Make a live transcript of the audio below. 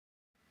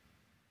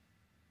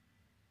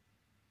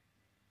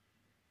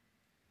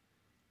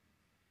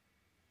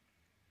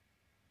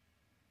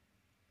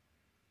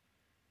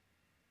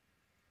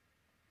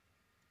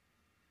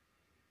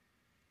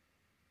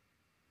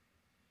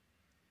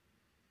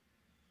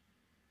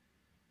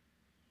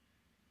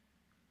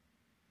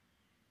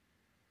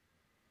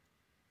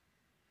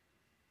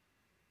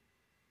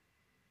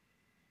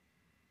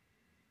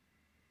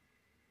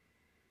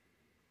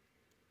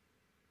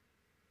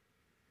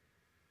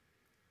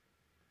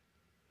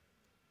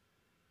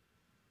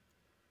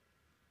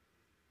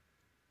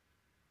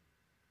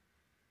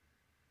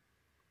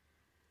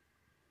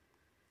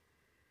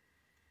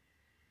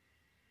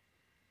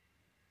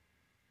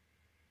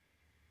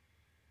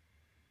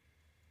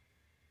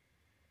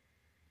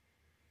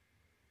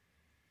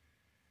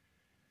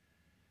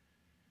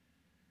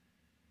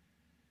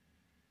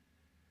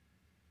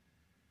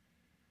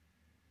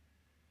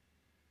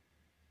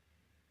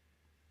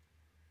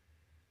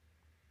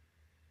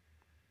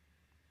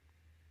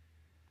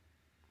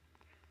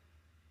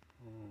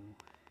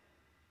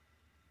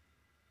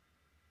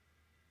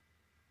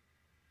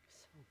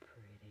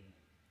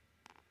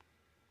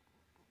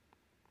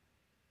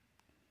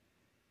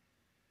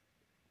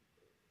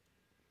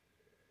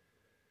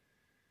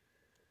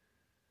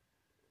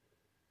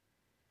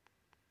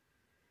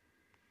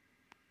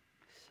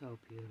So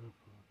beautiful.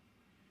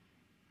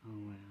 Oh,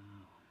 wow.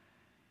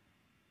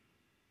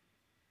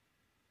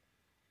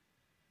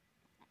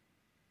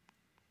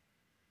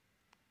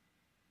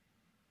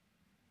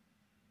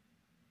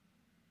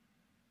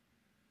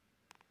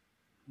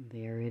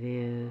 There it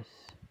is.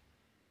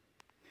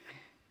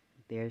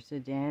 There's the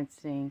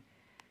dancing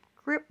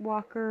crypt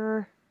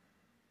walker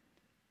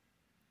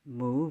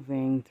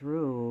moving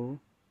through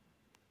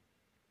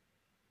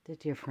the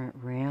different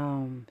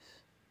realms.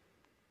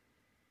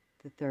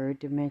 The third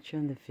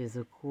dimension, the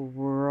physical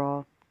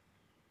world,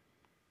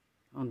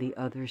 on the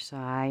other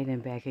side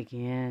and back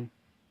again.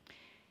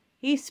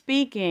 He's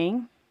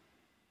speaking.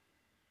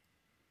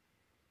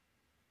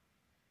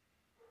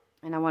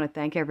 And I want to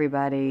thank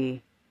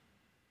everybody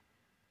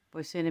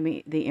for sending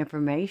me the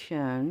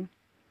information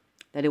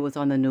that it was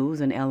on the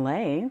news in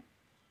LA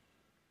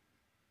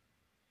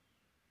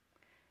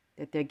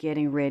that they're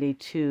getting ready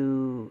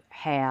to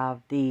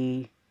have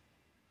the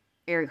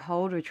Eric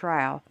Holder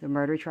trial, the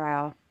murder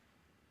trial,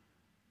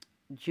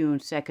 June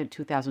 2nd,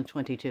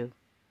 2022.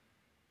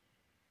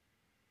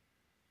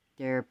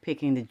 They're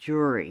picking the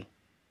jury.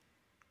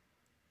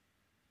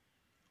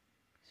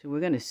 So we're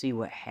going to see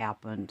what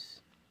happens.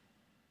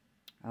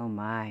 Oh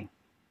my.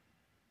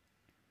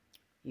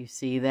 You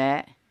see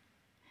that?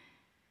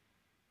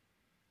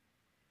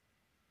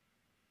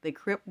 The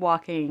crypt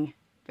walking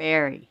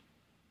fairy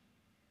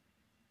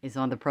is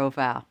on the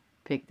profile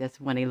pic.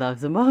 That's one he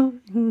loves the most.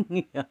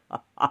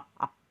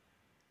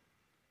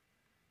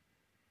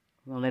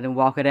 We're going to let him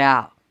walk it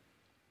out.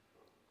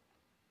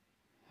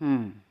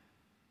 You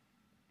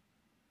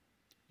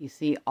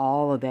see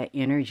all of that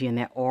energy and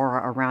that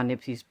aura around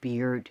Nipsey's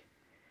beard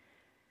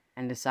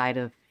and the side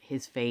of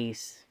his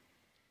face.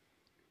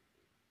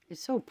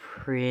 It's so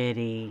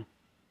pretty.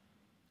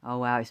 Oh,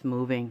 wow, it's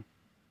moving.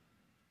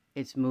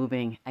 It's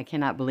moving. I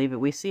cannot believe it.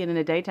 We see it in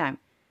the daytime.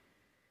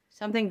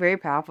 Something very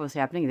powerful is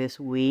happening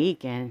this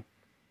week, and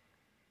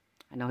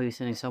I know he was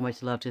sending so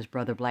much love to his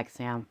brother, Black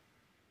Sam,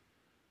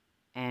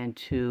 and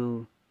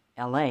to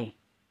LA.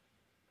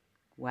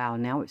 Wow,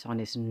 now it's on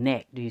his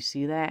neck. Do you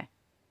see that?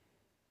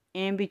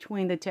 In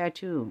between the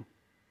tattoo.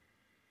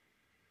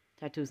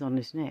 Tattoo's on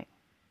his neck.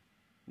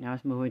 Now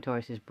it's moving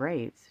towards his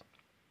braids.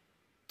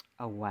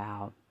 Oh,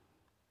 wow.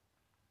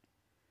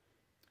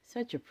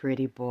 Such a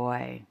pretty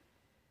boy.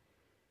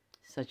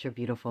 Such a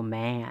beautiful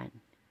man.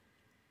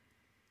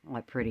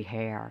 Like pretty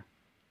hair.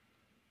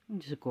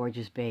 Just a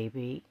gorgeous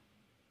baby.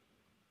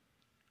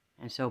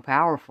 And so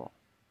powerful.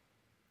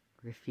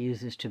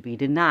 Refuses to be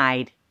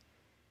denied.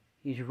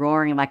 He's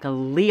roaring like a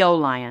Leo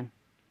lion.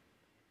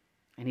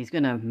 And he's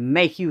going to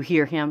make you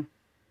hear him.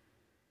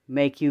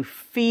 Make you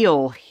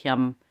feel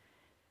him.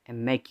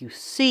 And make you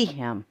see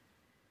him.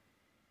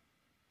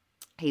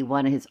 He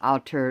wanted his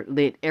altar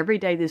lit every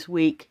day this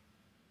week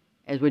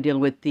as we're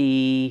dealing with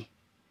the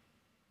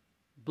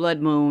blood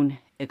moon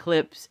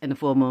eclipse and the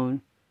full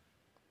moon.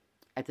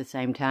 At the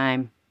same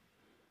time,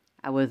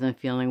 I wasn't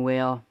feeling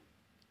well.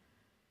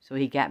 So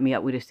he got me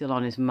up with it still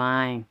on his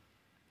mind.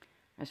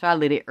 And so I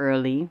lit it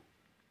early.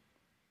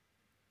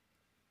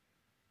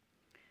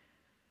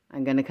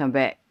 I'm going to come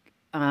back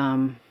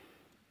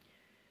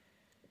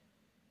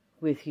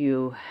with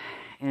you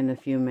in a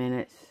few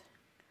minutes.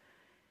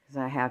 Because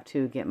I have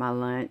to get my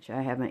lunch.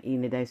 I haven't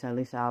eaten today, so at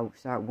least I'll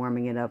start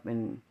warming it up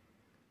and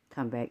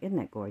come back. Isn't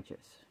that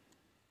gorgeous?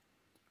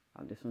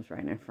 Oh, this one's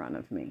right in front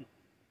of me.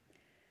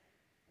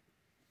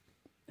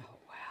 Oh,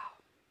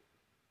 wow.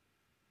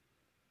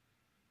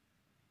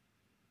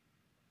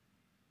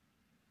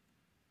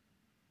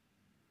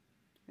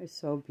 It's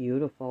so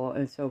beautiful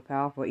and so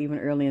powerful. Even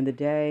early in the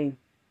day.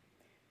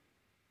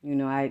 You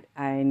know,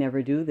 I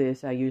never do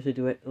this. I usually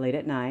do it late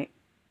at night.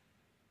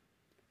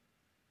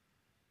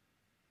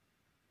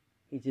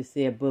 He just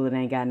said, bullet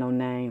ain't got no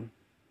name.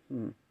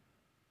 You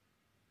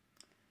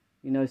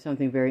know,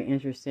 something very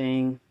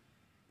interesting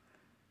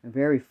and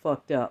very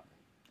fucked up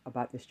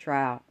about this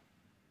trial.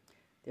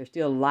 They're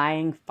still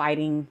lying,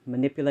 fighting,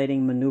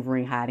 manipulating,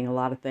 maneuvering, hiding a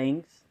lot of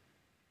things.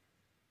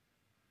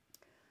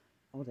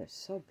 Oh, that's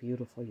so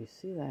beautiful. You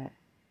see that?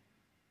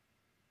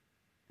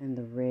 And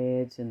the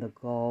reds and the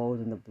gold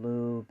and the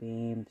blue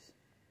beams.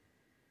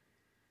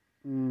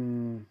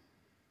 Even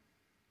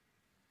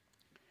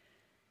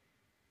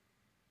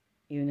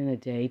in the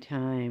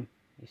daytime,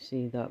 you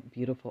see the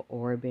beautiful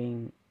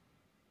orbing.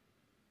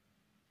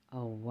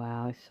 Oh,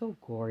 wow. It's so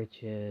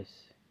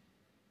gorgeous.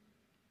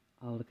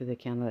 Oh, look at the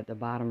candle at the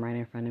bottom right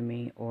in front of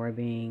me,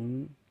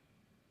 orbing.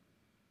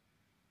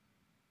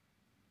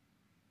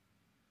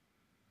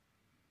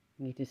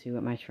 You need to see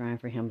what my shrine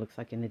for him looks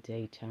like in the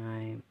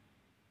daytime.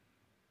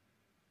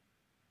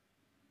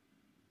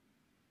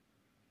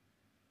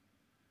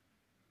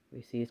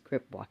 We see his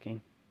crypt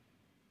walking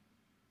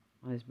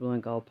on his blue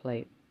and gold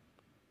plate.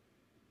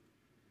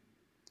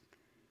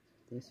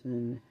 This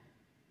one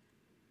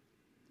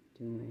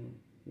doing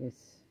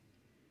this.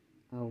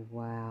 Oh,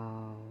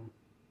 wow.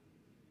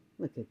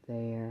 Look at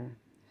there.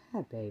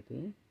 Hi,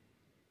 baby.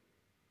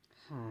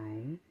 Hi.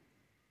 You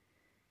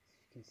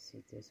can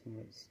see this one,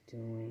 what it's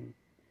doing.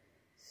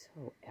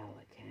 So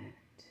elegant.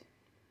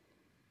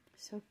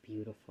 So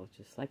beautiful,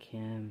 just like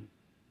him.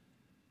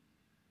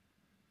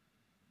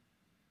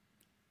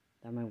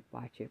 I'm going to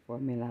watch it for a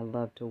minute. I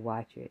love to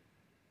watch it.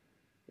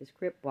 It's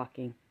crip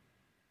walking.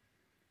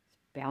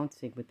 It's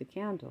bouncing with the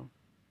candle.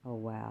 Oh,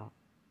 wow.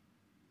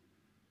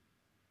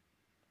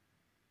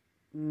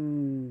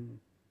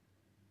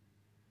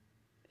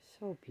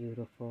 So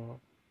beautiful.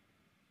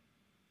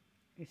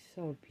 It's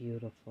so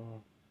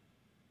beautiful.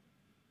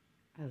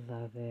 I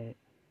love it.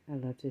 I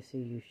love to see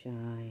you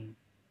shine.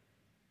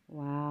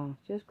 Wow.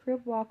 Just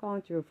crip walk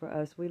on through for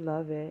us. We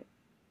love it.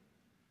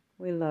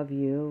 We love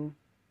you.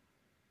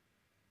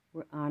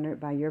 We're honored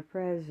by your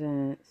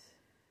presence.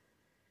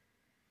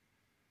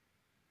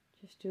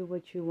 Just do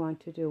what you want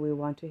to do. We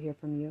want to hear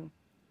from you.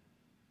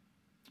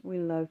 We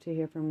love to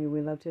hear from you.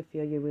 We love to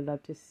feel you. We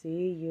love to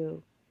see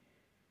you.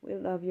 We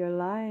love your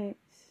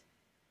lights.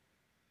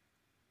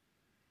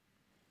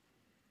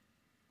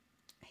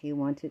 He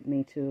wanted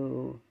me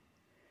to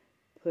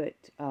put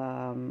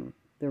the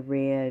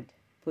red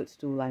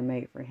footstool I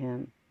made for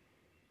him.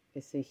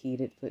 It's a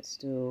heated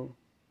footstool.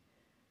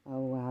 Oh,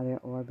 wow. They're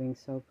orbiting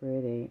so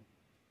pretty.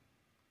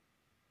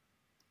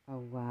 Oh,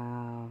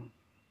 wow.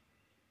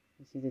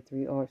 You see the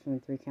 3 orbs from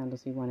the 3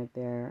 candles he wanted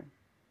there.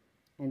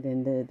 And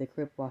then the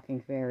crip walking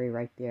fairy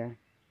right there.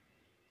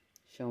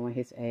 Showing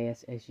his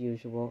ass as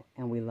usual.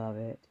 And we love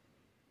it.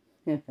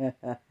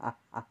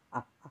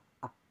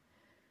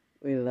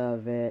 We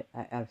love it.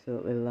 I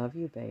absolutely love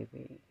you,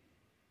 baby.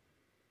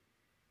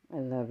 I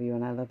love you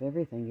and I love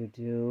everything you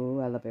do.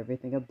 I love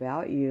everything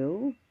about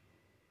you.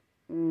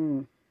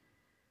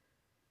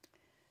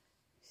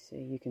 See,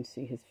 you can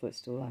see his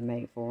footstool I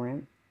made for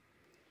him.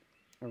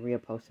 I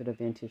reupholstered a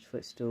vintage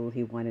footstool.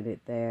 He wanted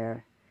it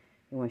there.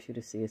 He wants you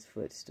to see his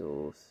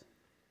footstools.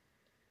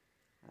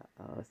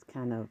 It's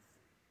kind of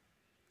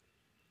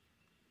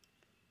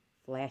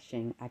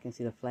flashing. I can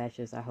see the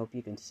flashes. I hope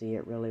you can see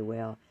it really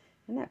well.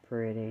 Isn't that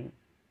pretty?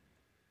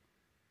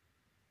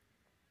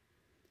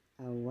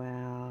 Oh,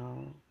 wow.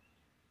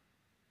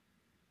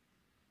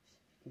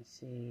 You can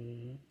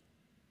see.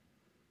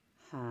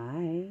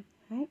 Hi.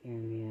 Hi,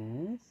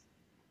 Hermes.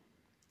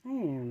 Hi,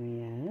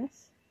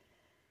 Hermes.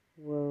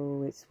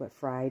 Whoa, it's what,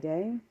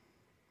 Friday?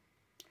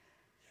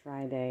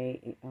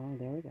 Friday. Oh,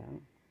 there we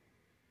go.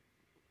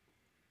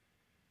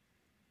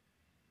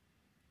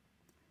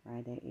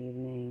 Friday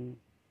evening.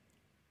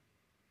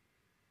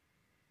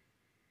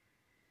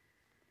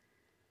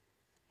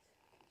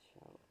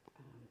 Show.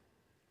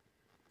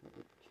 Let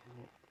me try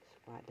to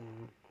squat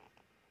down.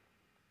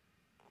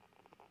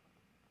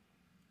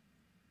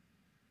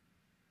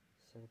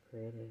 So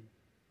pretty.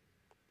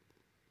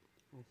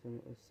 I think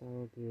it was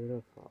so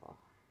beautiful.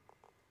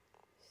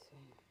 Let's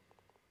see.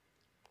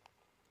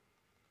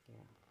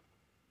 Yeah.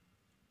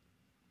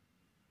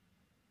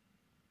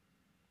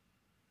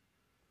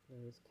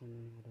 Rays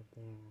coming out of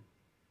there.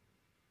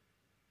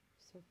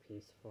 So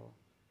peaceful.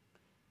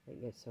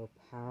 It gets so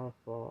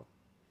powerful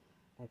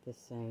at the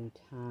same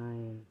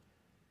time.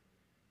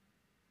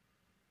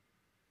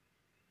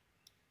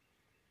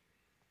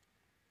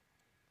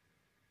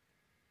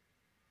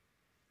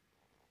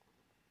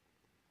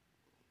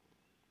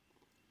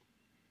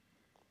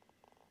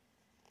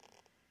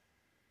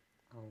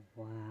 Oh,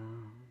 wow.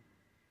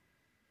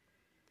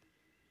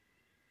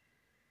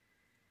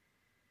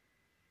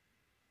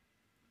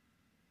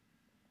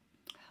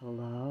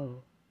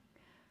 Hello.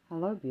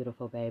 Hello,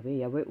 beautiful baby.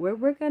 Yeah,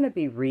 we're going to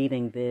be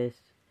reading this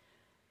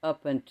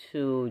up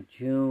until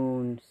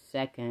June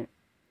 2nd,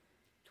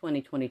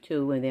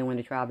 2022. And then when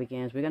the trial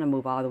begins, we're going to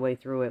move all the way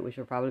through it, which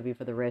will probably be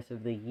for the rest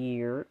of the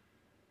year,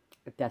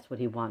 if that's what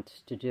he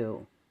wants to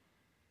do.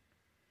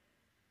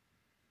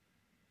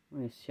 I'm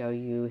going to show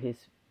you his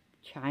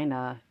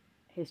china,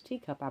 his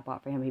teacup I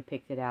bought for him. He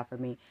picked it out for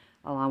me,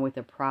 along with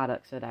the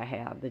products that I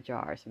have, the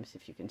jars. Let me see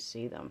if you can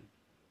see them.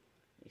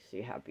 You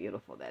see how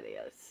beautiful that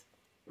is.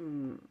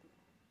 How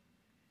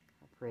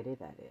pretty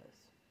that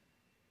is.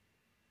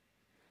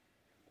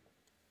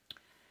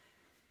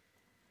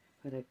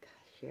 But I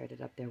shared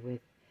it up there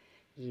with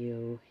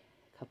you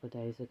a couple of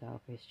days ago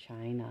for his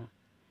china.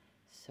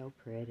 So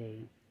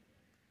pretty.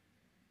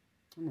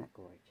 Isn't that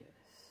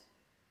gorgeous?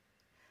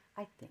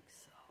 I think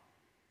so.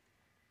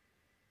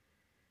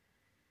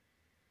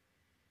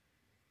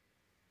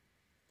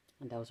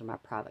 And those are my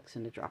products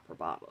in the dropper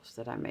bottles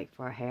that I make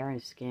for hair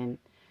and skin.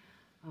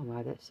 Oh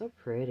my, that's so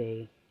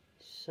pretty.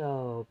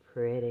 So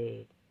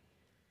pretty.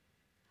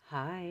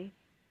 Hi.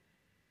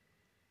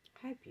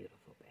 Hi,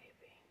 beautiful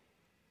baby.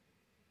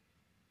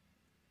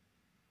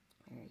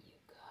 There you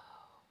go.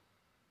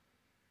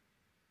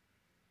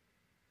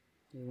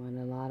 You want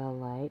a lot of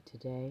light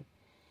today.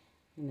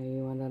 You know,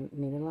 you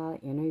need a lot of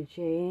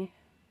energy.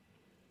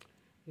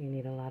 You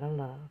need a lot of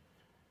love.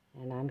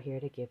 And I'm here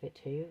to give it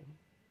to you.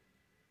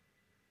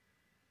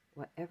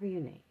 Whatever you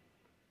need.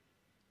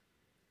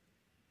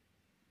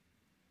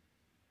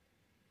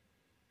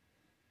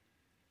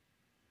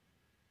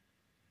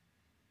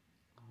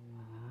 Oh,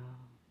 wow.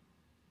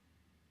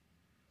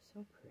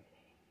 So pretty.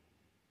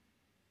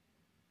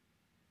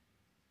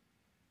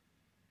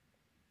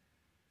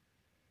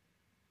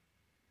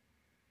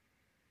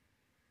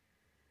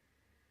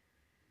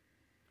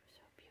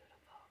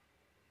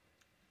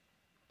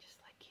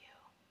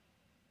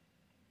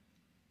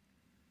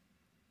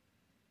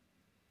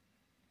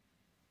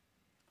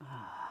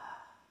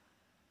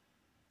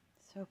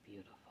 So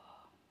beautiful.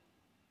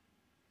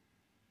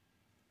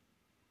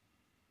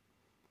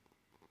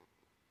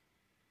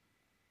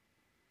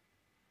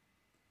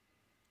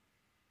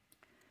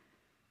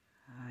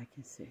 I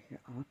can sit here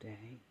all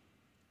day.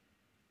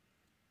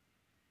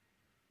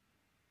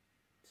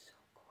 So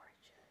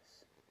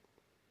gorgeous.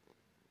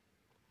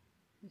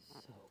 It's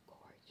so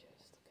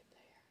gorgeous. Look at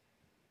there.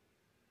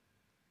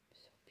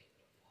 So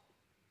beautiful.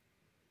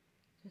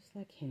 Just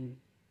like him.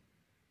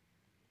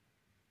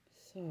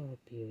 So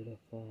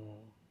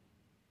beautiful.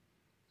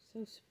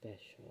 So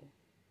special.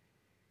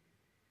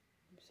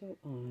 I'm so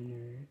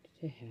honored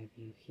to have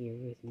you here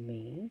with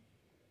me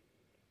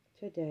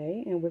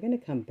today. And we're going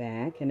to come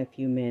back in a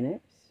few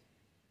minutes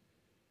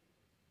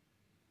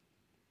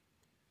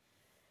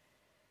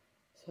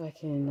so I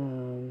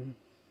can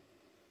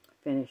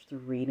finish the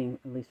reading,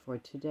 at least for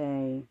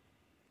today,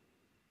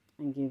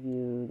 and give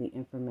you the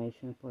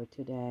information for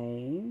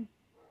today.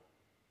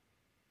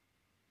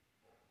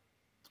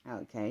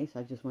 Okay, so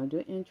I just want to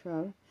do an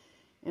intro,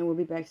 and we'll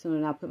be back soon,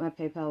 and I'll put my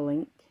PayPal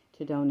link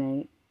to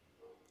donate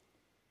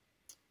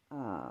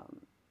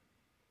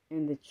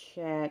in the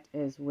chat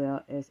as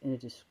well as in the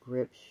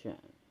description.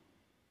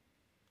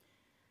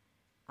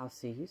 I'll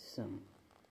see you soon.